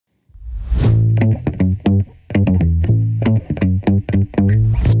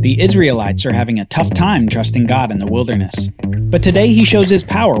The Israelites are having a tough time trusting God in the wilderness. But today he shows his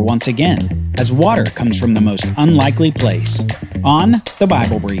power once again, as water comes from the most unlikely place. On The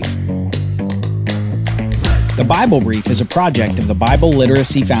Bible Brief. The Bible Brief is a project of the Bible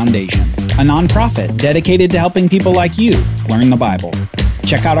Literacy Foundation, a nonprofit dedicated to helping people like you learn the Bible.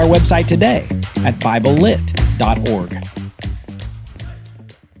 Check out our website today at BibleLit.org.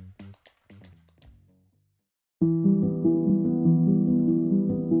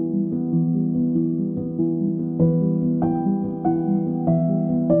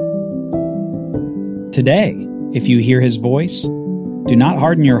 Today, if you hear his voice, do not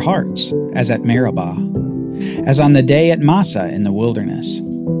harden your hearts as at Meribah, as on the day at Massah in the wilderness,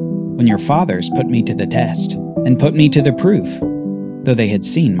 when your fathers put me to the test and put me to the proof, though they had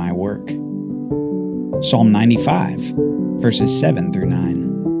seen my work. Psalm 95, verses 7 through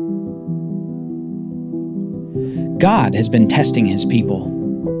 9. God has been testing his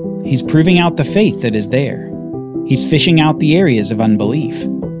people. He's proving out the faith that is there. He's fishing out the areas of unbelief.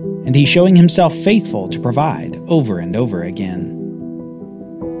 And he's showing himself faithful to provide over and over again.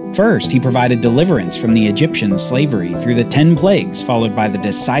 First, he provided deliverance from the Egyptian slavery through the 10 plagues, followed by the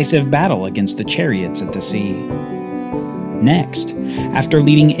decisive battle against the chariots at the sea. Next, after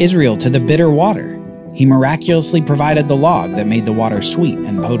leading Israel to the bitter water, he miraculously provided the log that made the water sweet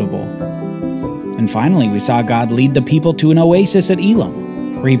and potable. And finally, we saw God lead the people to an oasis at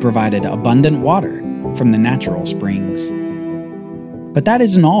Elim, where he provided abundant water from the natural springs. But that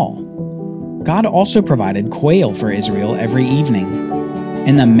isn't all. God also provided quail for Israel every evening,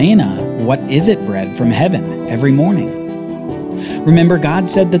 and the manna, what is it bread from heaven, every morning. Remember, God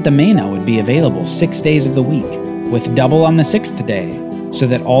said that the manna would be available 6 days of the week, with double on the 6th day, so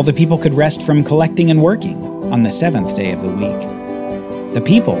that all the people could rest from collecting and working on the 7th day of the week. The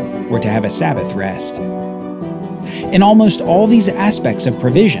people were to have a Sabbath rest. In almost all these aspects of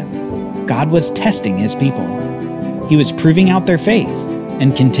provision, God was testing his people. He was proving out their faith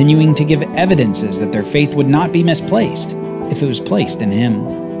and continuing to give evidences that their faith would not be misplaced if it was placed in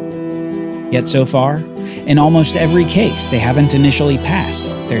him. Yet so far, in almost every case, they haven't initially passed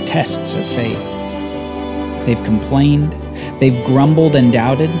their tests of faith. They've complained, they've grumbled and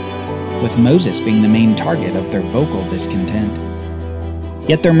doubted, with Moses being the main target of their vocal discontent.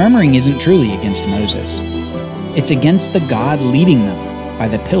 Yet their murmuring isn't truly against Moses. It's against the God leading them by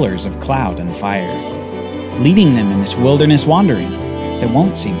the pillars of cloud and fire, leading them in this wilderness wandering that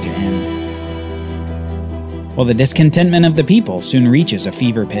won't seem to end. Well, the discontentment of the people soon reaches a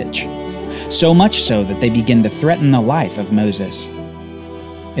fever pitch, so much so that they begin to threaten the life of Moses.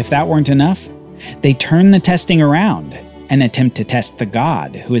 If that weren't enough, they turn the testing around and attempt to test the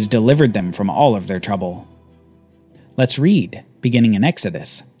God who has delivered them from all of their trouble. Let's read, beginning in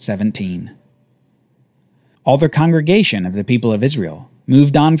Exodus 17. All the congregation of the people of Israel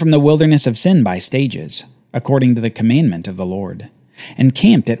moved on from the wilderness of Sin by stages, according to the commandment of the Lord, and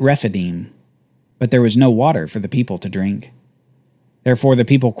camped at Rephidim. But there was no water for the people to drink. Therefore the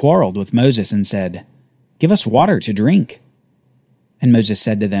people quarreled with Moses and said, "Give us water to drink." And Moses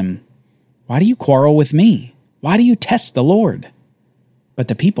said to them, "Why do you quarrel with me? Why do you test the Lord?" But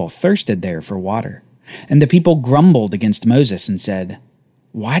the people thirsted there for water. And the people grumbled against Moses and said,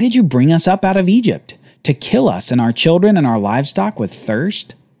 "Why did you bring us up out of Egypt, to kill us and our children and our livestock with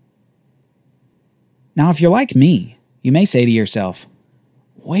thirst?" Now, if you're like me, you may say to yourself,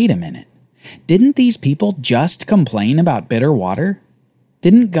 wait a minute, didn't these people just complain about bitter water?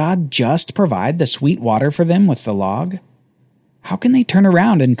 Didn't God just provide the sweet water for them with the log? How can they turn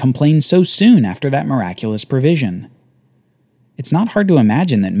around and complain so soon after that miraculous provision? It's not hard to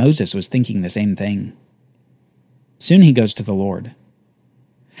imagine that Moses was thinking the same thing. Soon he goes to the Lord.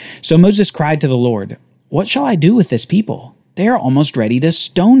 So Moses cried to the Lord, "What shall I do with this people? They are almost ready to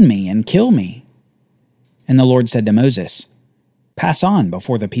stone me and kill me." And the Lord said to Moses, "Pass on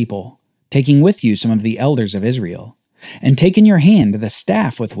before the people, taking with you some of the elders of Israel, and take in your hand the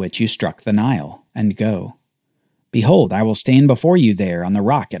staff with which you struck the Nile, and go. Behold, I will stand before you there on the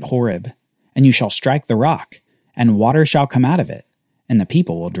rock at Horeb, and you shall strike the rock, and water shall come out of it, and the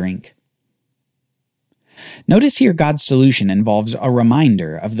people will drink." Notice here God's solution involves a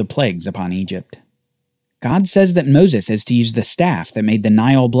reminder of the plagues upon Egypt. God says that Moses is to use the staff that made the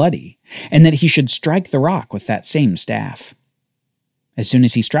Nile bloody, and that he should strike the rock with that same staff. As soon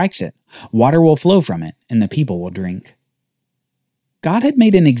as he strikes it, water will flow from it, and the people will drink. God had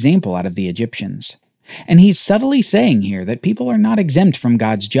made an example out of the Egyptians, and he's subtly saying here that people are not exempt from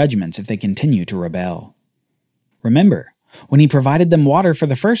God's judgments if they continue to rebel. Remember, when he provided them water for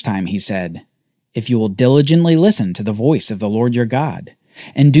the first time, he said, "If you will diligently listen to the voice of the Lord your God,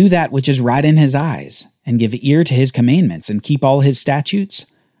 and do that which is right in his eyes, and give ear to his commandments, and keep all his statutes,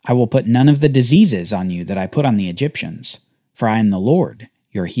 I will put none of the diseases on you that I put on the Egyptians, for I am the Lord,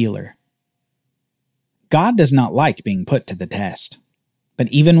 your healer. God does not like being put to the test, but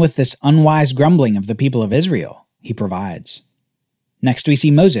even with this unwise grumbling of the people of Israel, he provides. Next we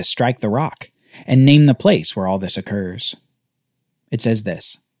see Moses strike the rock and name the place where all this occurs. It says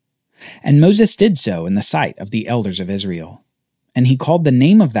this, "And Moses did so in the sight of the elders of Israel, and he called the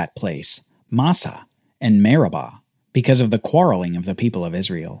name of that place Massah and Meribah, because of the quarreling of the people of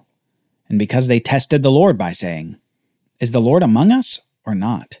Israel, and because they tested the Lord by saying, 'Is the Lord among us or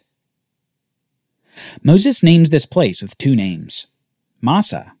not?'" Moses names this place with two names,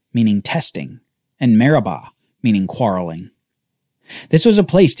 Massah, meaning testing, and Meribah, meaning quarreling. This was a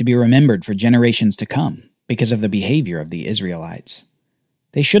place to be remembered for generations to come because of the behavior of the Israelites.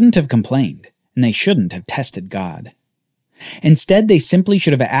 They shouldn't have complained, and they shouldn't have tested God. Instead, they simply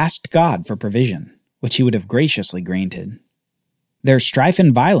should have asked God for provision, which he would have graciously granted. Their strife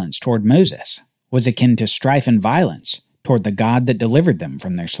and violence toward Moses was akin to strife and violence toward the God that delivered them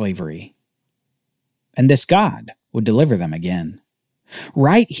from their slavery. And this God would deliver them again,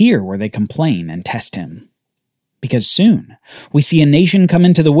 right here where they complain and test him. Because soon we see a nation come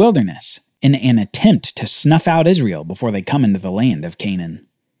into the wilderness in an attempt to snuff out Israel before they come into the land of Canaan.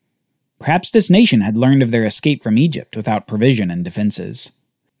 Perhaps this nation had learned of their escape from Egypt without provision and defenses.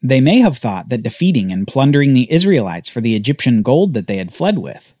 They may have thought that defeating and plundering the Israelites for the Egyptian gold that they had fled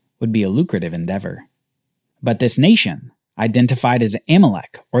with would be a lucrative endeavor. But this nation, identified as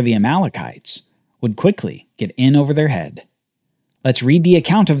Amalek or the Amalekites, would quickly get in over their head. Let's read the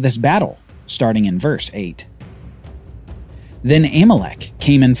account of this battle, starting in verse 8. Then Amalek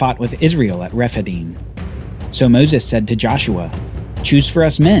came and fought with Israel at Rephidim. So Moses said to Joshua, "Choose for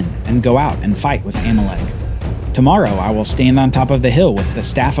us men and go out and fight with Amalek. Tomorrow I will stand on top of the hill with the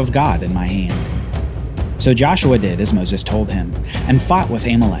staff of God in my hand." So Joshua did as Moses told him, and fought with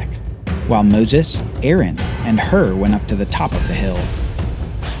Amalek, while Moses, Aaron, and Hur went up to the top of the hill.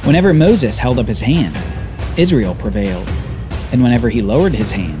 Whenever Moses held up his hand, Israel prevailed, and whenever he lowered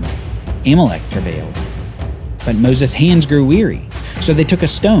his hand, Amalek prevailed. But Moses' hands grew weary, so they took a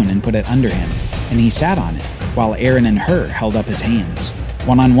stone and put it under him, and he sat on it, while Aaron and Hur held up his hands,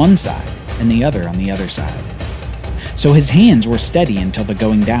 one on one side and the other on the other side. So his hands were steady until the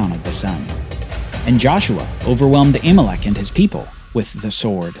going down of the sun. And Joshua overwhelmed Amalek and his people with the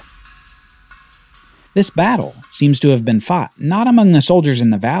sword. This battle seems to have been fought not among the soldiers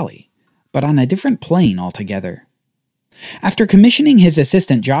in the valley, but on a different plain altogether. After commissioning his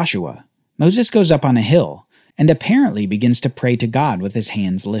assistant Joshua, Moses goes up on a hill and apparently begins to pray to God with his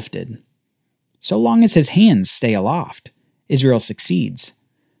hands lifted. So long as his hands stay aloft, Israel succeeds.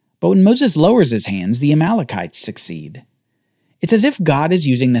 But when Moses lowers his hands, the Amalekites succeed. It's as if God is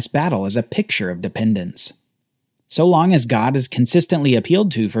using this battle as a picture of dependence. So long as God is consistently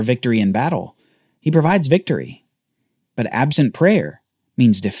appealed to for victory in battle, he provides victory. But absent prayer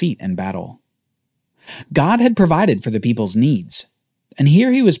means defeat in battle. God had provided for the people's needs, and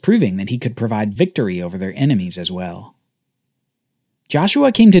here he was proving that he could provide victory over their enemies as well.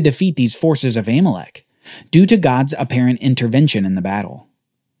 Joshua came to defeat these forces of Amalek due to God's apparent intervention in the battle.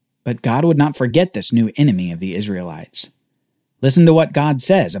 But God would not forget this new enemy of the Israelites. Listen to what God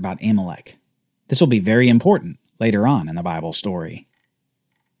says about Amalek. This will be very important later on in the Bible story.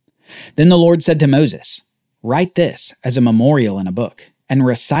 Then the Lord said to Moses, "Write this as a memorial in a book, and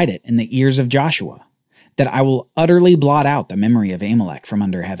recite it in the ears of Joshua, that I will utterly blot out the memory of Amalek from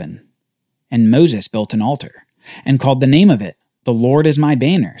under heaven." And Moses built an altar, and called the name of it, "The Lord is my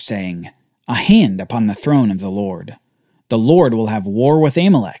banner," saying, "A hand upon the throne of the Lord. The Lord will have war with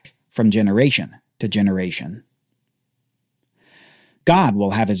Amalek from generation to generation." God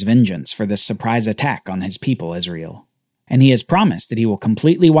will have his vengeance for this surprise attack on his people Israel, and he has promised that he will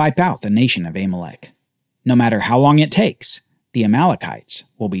completely wipe out the nation of Amalek. No matter how long it takes, the Amalekites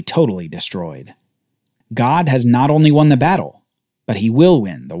will be totally destroyed. God has not only won the battle, but he will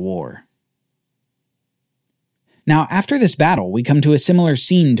win the war. Now, after this battle, we come to a similar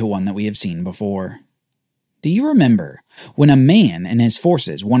scene to one that we have seen before. Do you remember when a man and his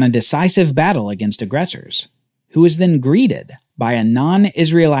forces won a decisive battle against aggressors, who was then greeted by a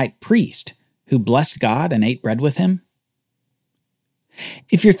non-Israelite priest who blessed God and ate bread with him?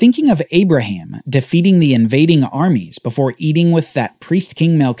 If you're thinking of Abraham defeating the invading armies before eating with that priest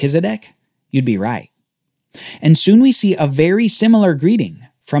king Melchizedek, you'd be right. And soon we see a very similar greeting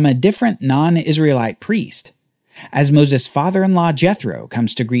from a different non-Israelite priest, as Moses' father-in-law Jethro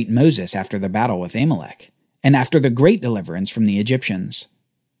comes to greet Moses after the battle with Amalek, and after the great deliverance from the Egyptians.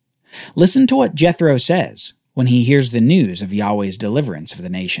 Listen to what Jethro says when he hears the news of Yahweh's deliverance of the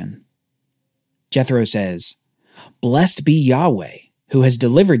nation. Jethro says, "Blessed be Yahweh, who has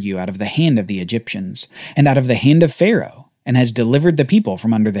delivered you out of the hand of the Egyptians, and out of the hand of Pharaoh, and has delivered the people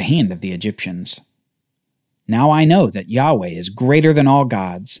from under the hand of the Egyptians. Now I know that Yahweh is greater than all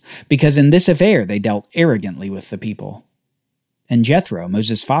gods, because in this affair they dealt arrogantly with the people. And Jethro,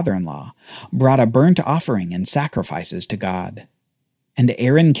 Moses' father-in-law, brought a burnt offering and sacrifices to God. And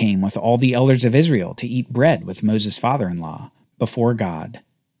Aaron came with all the elders of Israel to eat bread with Moses' father-in-law before God.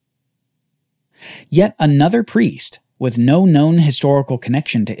 Yet another priest, with no known historical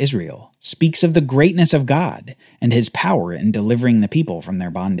connection to Israel, speaks of the greatness of God and his power in delivering the people from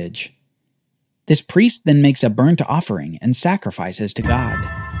their bondage. This priest then makes a burnt offering and sacrifices to God.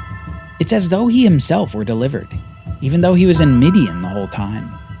 It's as though he himself were delivered, even though he was in Midian the whole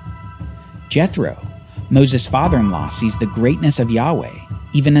time. Jethro, Moses' father-in-law, sees the greatness of Yahweh,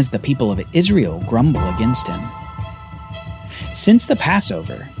 even as the people of Israel grumble against him. Since the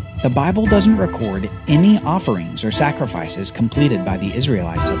Passover, the Bible doesn't record any offerings or sacrifices completed by the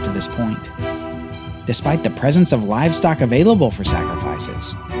Israelites up to this point. Despite the presence of livestock available for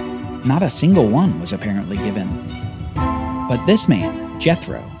sacrifices, not a single one was apparently given. But this man,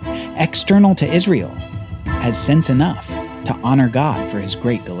 Jethro, external to Israel, has sense enough to honor God for his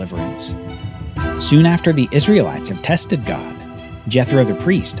great deliverance. Soon after the Israelites have tested God, Jethro the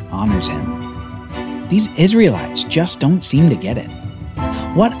priest honors him. These Israelites just don't seem to get it.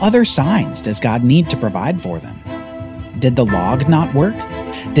 What other signs does God need to provide for them? Did the log not work?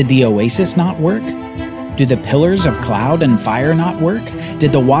 Did the oasis not work? Do the pillars of cloud and fire not work?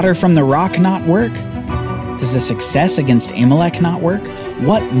 Did the water from the rock not work? Does the success against Amalek not work?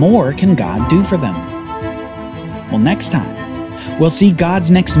 What more can God do for them? Well, next time, we'll see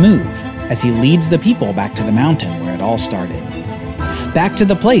God's next move as he leads the people back to the mountain where it all started. Back to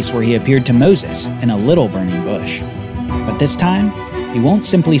the place where he appeared to Moses in a little burning bush. But this time, he won't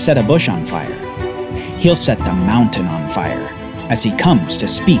simply set a bush on fire. He'll set the mountain on fire as he comes to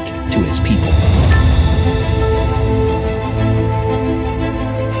speak to his people.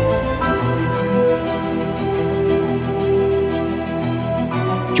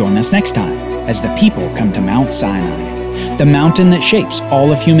 Join us next time as the people come to Mount Sinai, the mountain that shapes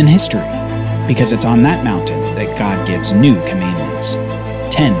all of human history, because it's on that mountain that God gives new commandments,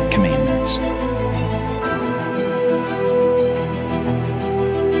 10 commandments.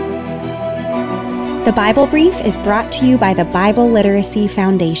 The Bible Brief is brought to you by the Bible Literacy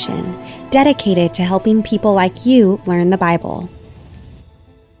Foundation, dedicated to helping people like you learn the Bible.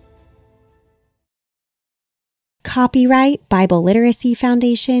 Copyright Bible Literacy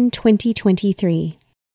Foundation 2023.